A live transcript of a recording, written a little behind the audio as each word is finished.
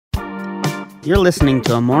You're listening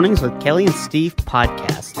to a Mornings with Kelly and Steve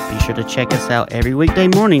podcast. Be sure to check us out every weekday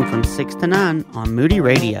morning from 6 to 9 on Moody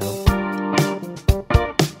Radio.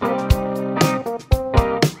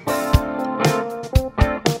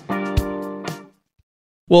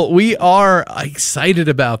 Well, we are excited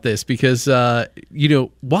about this because,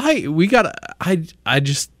 why we got,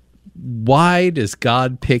 why does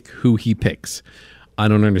God pick who he picks? I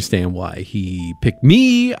don't understand why he picked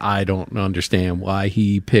me. I don't understand why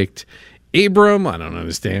he picked Abram. I don't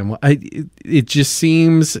understand why. It just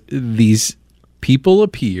seems these people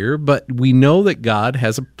appear, but we know that God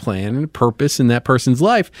has a plan and a purpose in that person's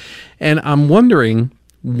life. And I'm wondering,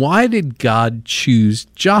 why did God choose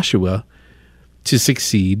Joshua to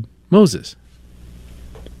succeed Moses?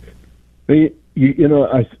 I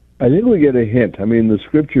think we get a hint. I mean, the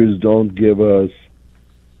scriptures don't give us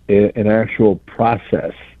an actual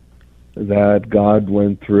process that God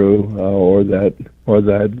went through, or that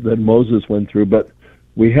Moses went through, but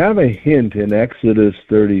we have a hint in Exodus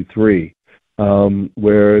 33,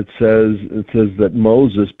 where it says that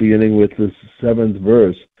Moses, beginning with the 7th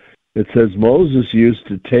verse, it says Moses used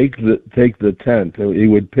to take the tent. He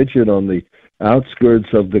would pitch it on the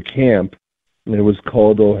outskirts of the camp, and it was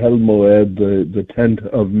called Ohel Moed, the tent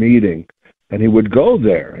of meeting. And he would go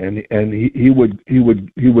there, and he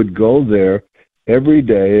would go there every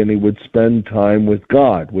day, and he would spend time with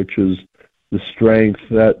God, which is the strength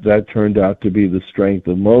that turned out to be the strength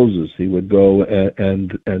of Moses. He would go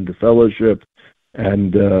and fellowship,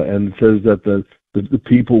 and it says that the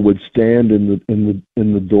people would stand in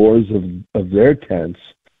the doors of their tents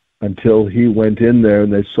until he went in there,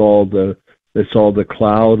 and they saw the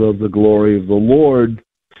cloud of the glory of the Lord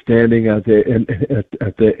standing at the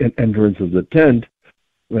entrance of the tent.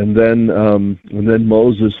 And then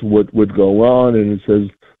Moses would go on, and it says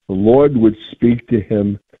the Lord would speak to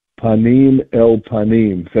him panim el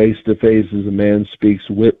panim, face to face, as a man speaks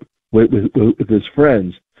with his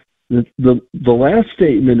friends. The last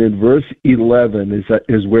statement in verse 11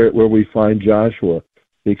 is where we find Joshua,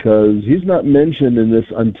 because he's not mentioned in this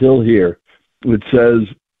until here. It says,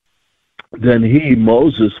 then he,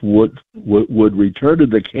 Moses, would return to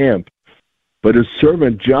the camp, but his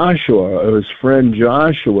servant Joshua, or his friend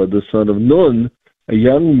Joshua, the son of Nun, a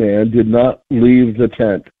young man, did not leave the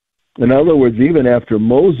tent. In other words, even after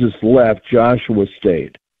Moses left, Joshua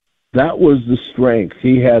stayed. That was the strength.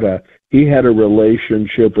 He had a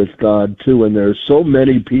relationship with God too, and there are so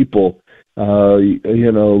many people,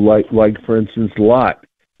 like for instance Lot.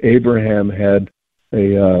 Abraham had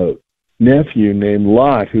a nephew named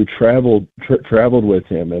Lot who traveled with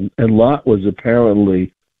him, and Lot was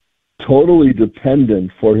apparently totally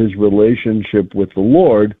dependent for his relationship with the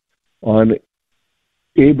Lord on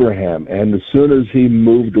Abraham. And as soon as he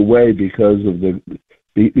moved away because of the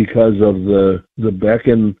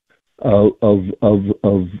beckon of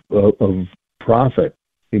prophet,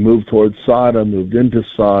 he moved towards Sodom, moved into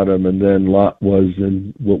Sodom, and then Lot was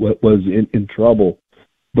in trouble.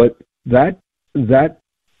 But that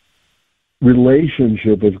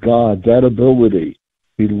relationship with God, that ability,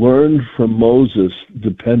 he learned from Moses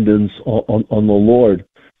dependence on the Lord.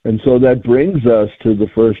 And so that brings us to the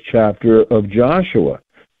first chapter of Joshua,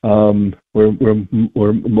 where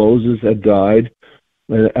Moses had died,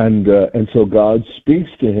 and so God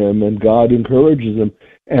speaks to him, and God encourages him,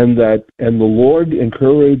 and the Lord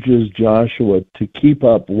encourages Joshua to keep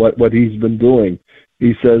up what he's been doing.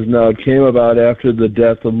 He says, now it came about after the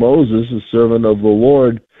death of Moses, the servant of the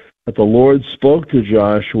Lord, that the Lord spoke to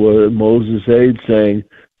Joshua at Moses' aid, saying,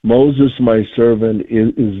 Moses, my servant,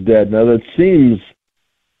 is dead. Now that seems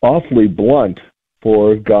awfully blunt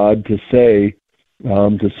for God to say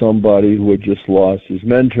to somebody who had just lost his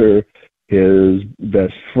mentor, his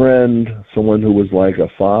best friend, someone who was like a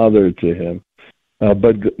father to him.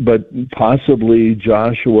 But possibly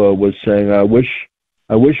Joshua was saying, I wish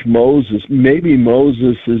Moses, maybe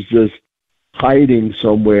Moses is just hiding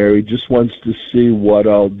somewhere. He just wants to see what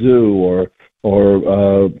I'll do, or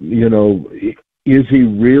is he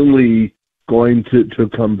really going to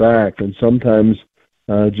come back? And sometimes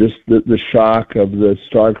just the shock of the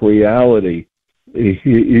stark reality is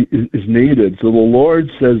needed. So the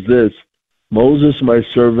Lord says this, Moses, my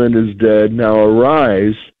servant, is dead. Now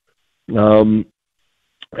arise, and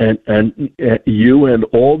you and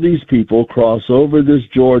all these people cross over this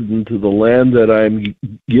Jordan to the land that I'm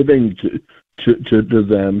giving to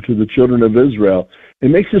them, to the children of Israel.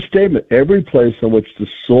 It makes a statement, every place on which the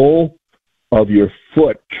sole of your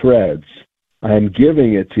foot treads, I am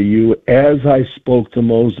giving it to you as I spoke to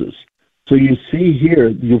Moses. So you see here,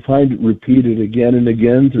 you'll find it repeated again and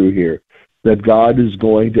again through here, that God is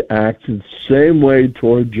going to act in the same way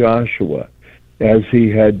toward Joshua. as he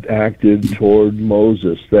had acted toward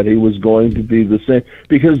Moses, that he was going to be the same.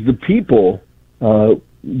 Because the people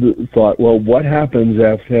thought, well, what happens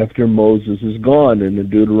after Moses is gone? And in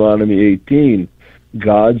Deuteronomy 18,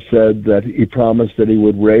 God said that he promised that he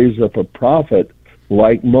would raise up a prophet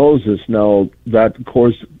like Moses. Now, that, of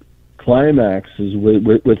course, climaxes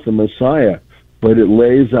with the Messiah, but it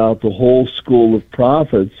lays out the whole school of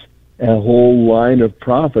prophets, a whole line of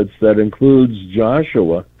prophets that includes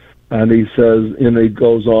Joshua. And he says, and he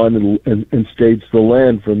goes on and states the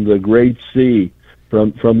land from the Great Sea,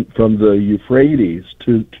 from the Euphrates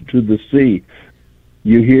to the sea.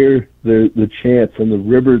 You hear the chant from the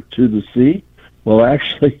river to the sea. Well,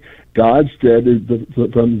 actually, God said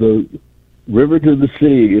from the river to the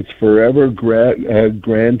sea, it's forever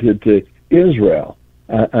granted to Israel.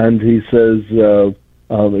 And he says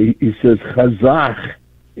Chazach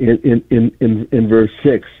in verse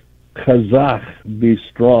 6. Chazach, be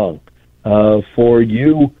strong, for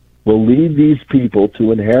you will lead these people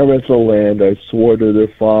to inherit the land I swore to their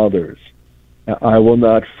fathers. I will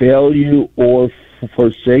not fail you or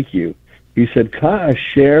forsake you. He said,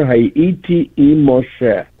 Ka'asher ha'iti im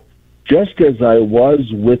Moshe, just as I was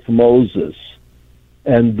with Moses.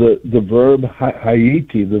 And the verb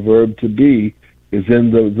ha'iti, the verb to be, is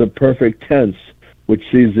in the perfect tense, which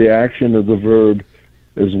sees the action of the verb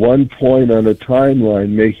as one point on a timeline,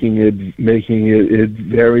 making it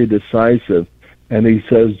very decisive. And he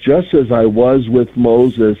says, just as I was with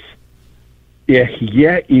Moses,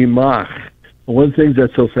 ehyeh imach. One thing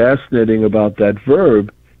that's so fascinating about that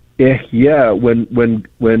verb, ehyeh,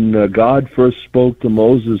 when God first spoke to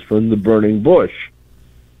Moses from the burning bush,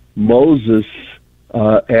 Moses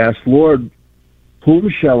asked, Lord, whom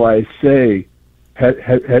shall I say has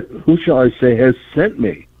sent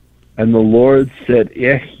me? And the Lord said,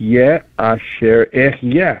 Ehyeh asher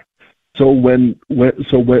ehyeh. So when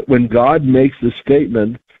God makes a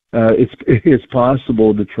statement, it's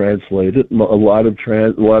possible to translate it. A lot of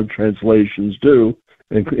translations do,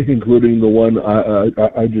 including the one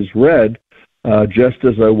I just read. Just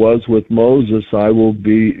as I was with Moses, I will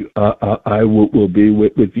be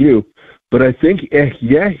with you. But I think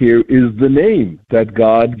Ehyeh here is the name that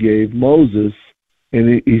God gave Moses,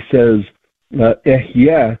 and he says,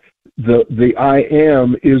 Ehyeh, the I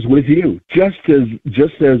am is with you. Just as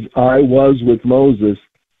I was with Moses,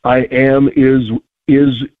 I am is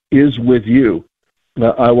with you.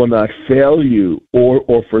 I will not fail you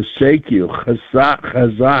or forsake you.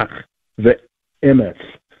 Chazach ve'emetz.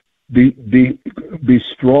 Be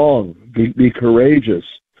strong. Be courageous.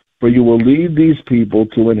 For you will lead these people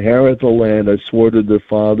to inherit the land I swore to their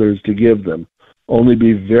fathers to give them. Only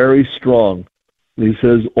be very strong. He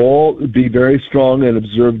says, be very strong and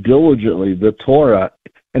observe diligently the Torah.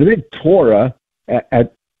 And I think Torah,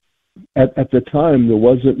 at the time, there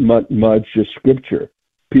wasn't much scripture.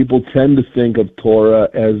 People tend to think of Torah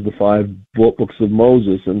as the 5 books of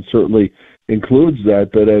Moses, and certainly includes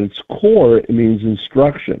that, but at its core, it means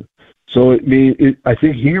instruction. So I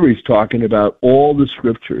think here he's talking about all the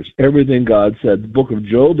scriptures, everything God said. The book of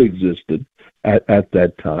Job existed at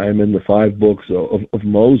that time, and the 5 books of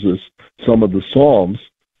Moses, some of the Psalms.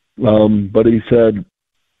 But he said,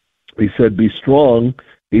 be strong.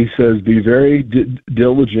 He says, be very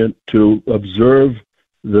diligent to observe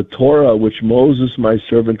the Torah which Moses, my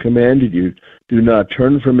servant, commanded you. Do not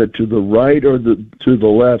turn from it to the right or to the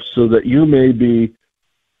left, so that you may be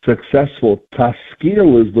successful.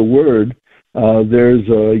 Taskil is the word. There's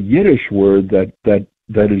a Yiddish word that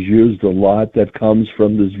is used a lot that comes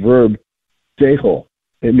from this verb, seichel.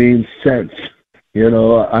 It means sense. You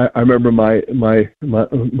know, I remember my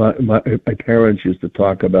parents used to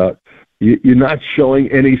talk about you're not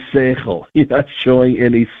showing any seichel, you're not showing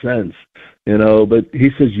any sense. You know, but he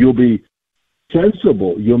says you'll be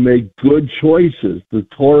sensible, you'll make good choices. The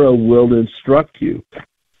Torah will instruct you.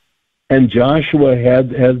 And Joshua had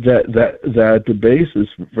that basis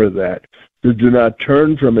for that. To do not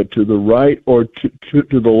turn from it to the right or to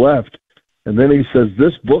the left. And then he says,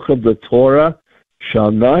 this book of the Torah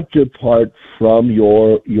shall not depart from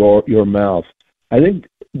your mouth. I think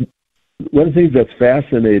one of the things that's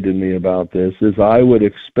fascinated me about this is I would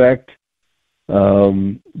expect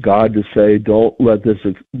God to say, don't let this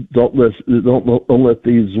book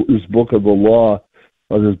of the law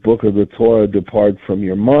or this book of the Torah depart from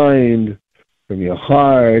your mind, from your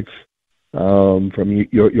heart, from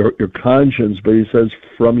your conscience. But he says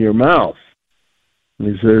from your mouth.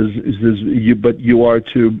 And he says, but you are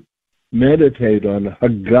to meditate on.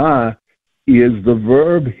 Hagah is the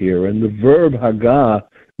verb here, and the verb Hagah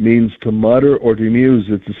means to mutter or to muse.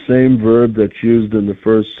 It's the same verb that's used in the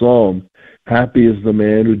first Psalm. Happy is the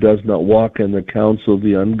man who does not walk in the counsel of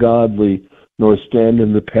the ungodly, nor stand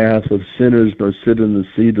in the path of sinners, nor sit in the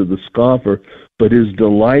seat of the scoffer. But his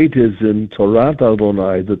delight is in Torah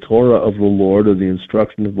Adonai, the Torah of the Lord, or the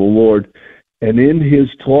instruction of the Lord. And in his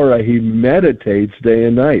Torah he meditates day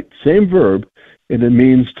and night. Same verb, and it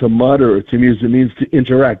means to mutter. It means to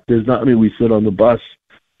interact. Does not mean we sit on the bus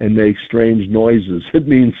and make strange noises. It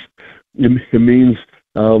means we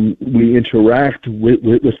interact with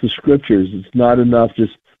the scriptures. It's not enough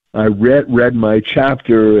just I read my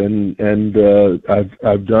chapter and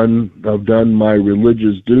I've done my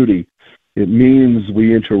religious duty. It means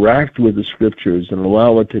we interact with the scriptures and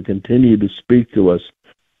allow it to continue to speak to us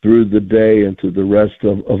through the day and to the rest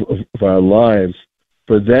of our lives.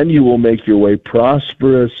 For then you will make your way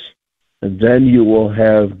prosperous, and then you will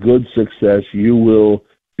have good success. You will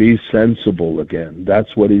be sensible again.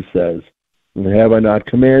 That's what he says. And have I not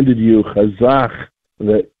commanded you, chazach,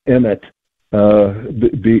 the emet,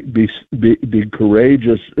 be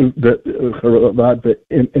courageous, the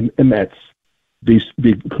emets. Be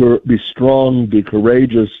strong, be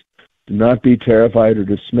courageous, do not be terrified or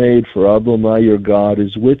dismayed, for Adonai your God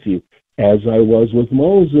is with you, as I was with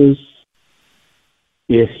Moses.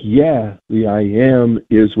 If the I am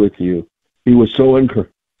is with you. He was so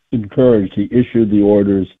encouraged, he issued the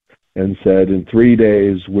orders and said, in 3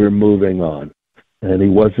 days, we're moving on. And he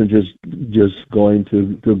wasn't just going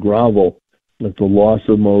to grovel at the loss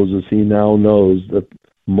of Moses. He now knows that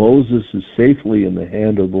Moses is safely in the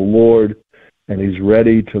hand of the Lord, and he's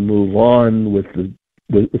ready to move on with the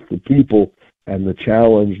people and the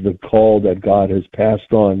challenge, the call that God has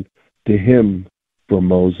passed on to him from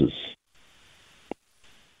Moses.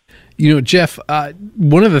 You know, Jeff,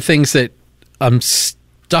 one of the things that I'm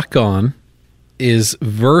stuck on is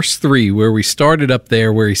verse 3, where we started up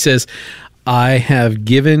there, where he says, I have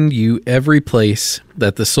given you every place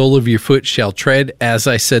that the sole of your foot shall tread, as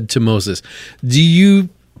I said to Moses. Do you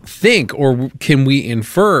think, or can we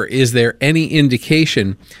infer, is there any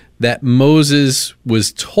indication that Moses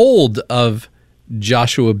was told of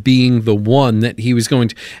Joshua being the one that he was going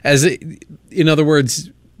to, in other words,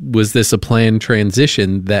 was this a planned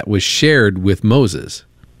transition that was shared with Moses?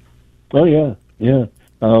 Oh yeah.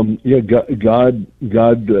 God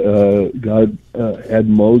had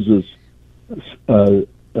Moses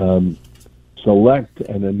select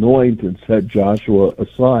and anoint and set Joshua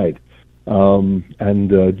aside.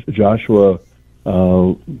 Joshua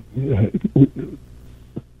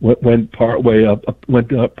went partway up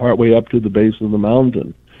to the base of the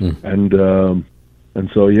mountain, and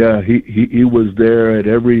so he was there at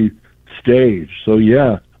every stage. So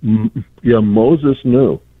Moses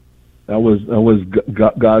knew that was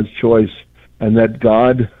God's choice, and that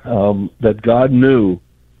God knew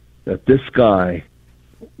that this guy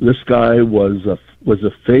was a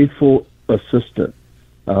faithful assistant.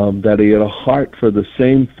 That he had a heart for the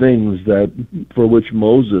same things for which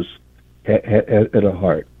Moses had a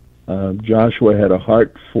heart. Joshua had a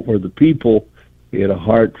heart for the people. He had a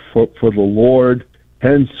heart for the Lord.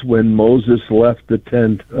 Hence, when Moses left the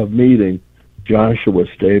tent of meeting, Joshua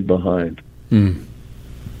stayed behind. Man.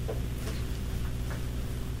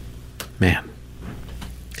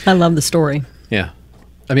 I love the story. Yeah.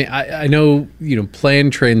 I mean, I know,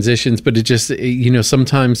 planned transitions, but it just,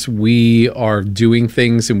 sometimes we are doing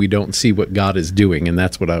things and we don't see what God is doing. And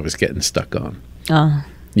that's what I was getting stuck on.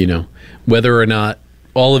 Whether or not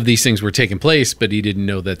all of these things were taking place, but he didn't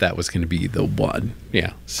know that was going to be the one.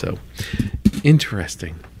 Yeah. So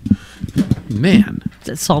interesting. Man.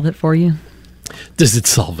 Does it solve it for you? Does it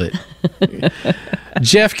solve it?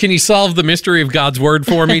 Jeff, can you solve the mystery of God's word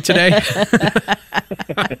for me today?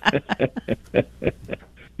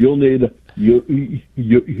 You'll need a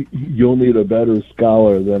better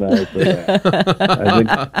scholar than I for that. I think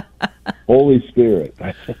Holy Spirit.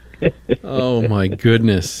 Oh my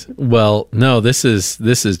goodness. Well, no, this is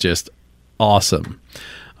just awesome.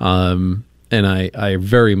 And I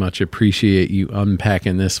very much appreciate you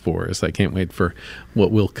unpacking this for us. I can't wait for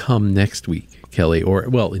what will come next week, Kelly,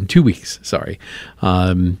 in 2 weeks, sorry.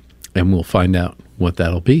 And we'll find out what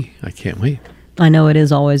that'll be. I can't wait. I know it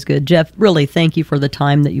is always good. Jeff, really thank you for the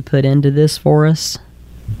time that you put into this for us.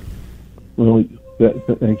 Well,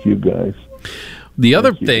 thank you guys. The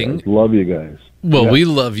other thing... Guys. Love you guys. Well, we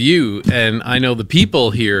love you, and I know the people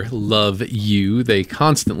here love you. They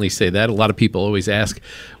constantly say that. A lot of people always ask,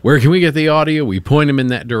 where can we get the audio? We point them in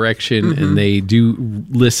that direction, and they do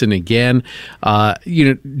listen again.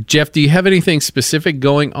 Jeff, do you have anything specific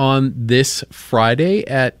going on this Friday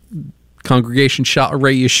at Congregation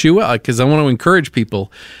Sha'arei Yeshua? Because I want to encourage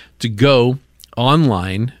people to go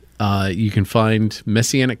online. You can find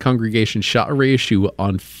Messianic Congregation Sha'arei Yeshua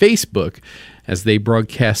on Facebook, as they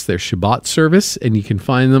broadcast their Shabbat service, and you can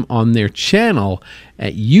find them on their channel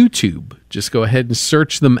at YouTube. Just go ahead and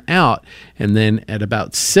search them out, and then at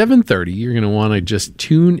about 7:30, you're going to want to just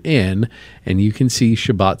tune in, and you can see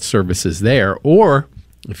Shabbat services there. Or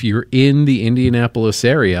if you're in the Indianapolis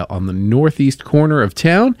area on the northeast corner of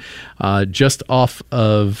town, just off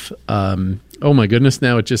of, oh my goodness,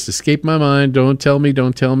 now it just escaped my mind. Don't tell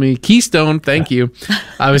me. Keystone, thank you.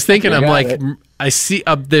 I was thinking, I'm like, I see,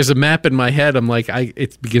 there's a map in my head. I'm like,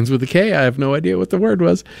 it begins with a K. I have no idea what the word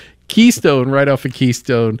was. Keystone, right off of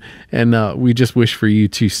Keystone. And we just wish for you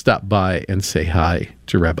to stop by and say hi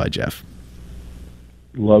to Rabbi Jeff.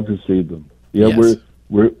 Love to see them. Yeah, Yes.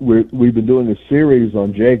 We've been doing a series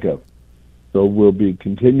on Jacob, so we'll be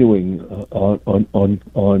continuing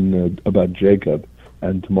on about Jacob,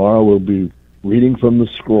 and tomorrow we'll be reading from the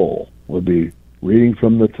scroll. We'll be reading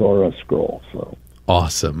from the Torah scroll. So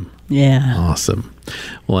awesome. Yeah. Awesome.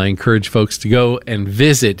 Well, I encourage folks to go and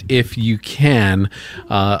visit if you can.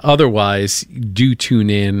 Otherwise, do tune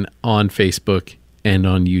in on Facebook and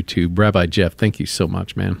on YouTube. Rabbi Jeff, thank you so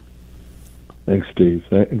much, man. Thanks, Steve.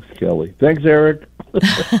 Thanks, Kelly. Thanks, Eric.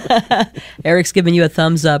 Eric's giving you a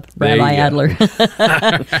thumbs up, There you Rabbi go. Adler.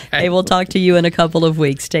 Hey, we'll talk to you in a couple of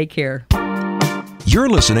weeks. Take care. You're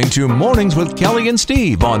listening to Mornings with Kelly and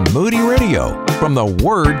Steve on Moody Radio, from the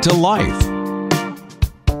Word to Life.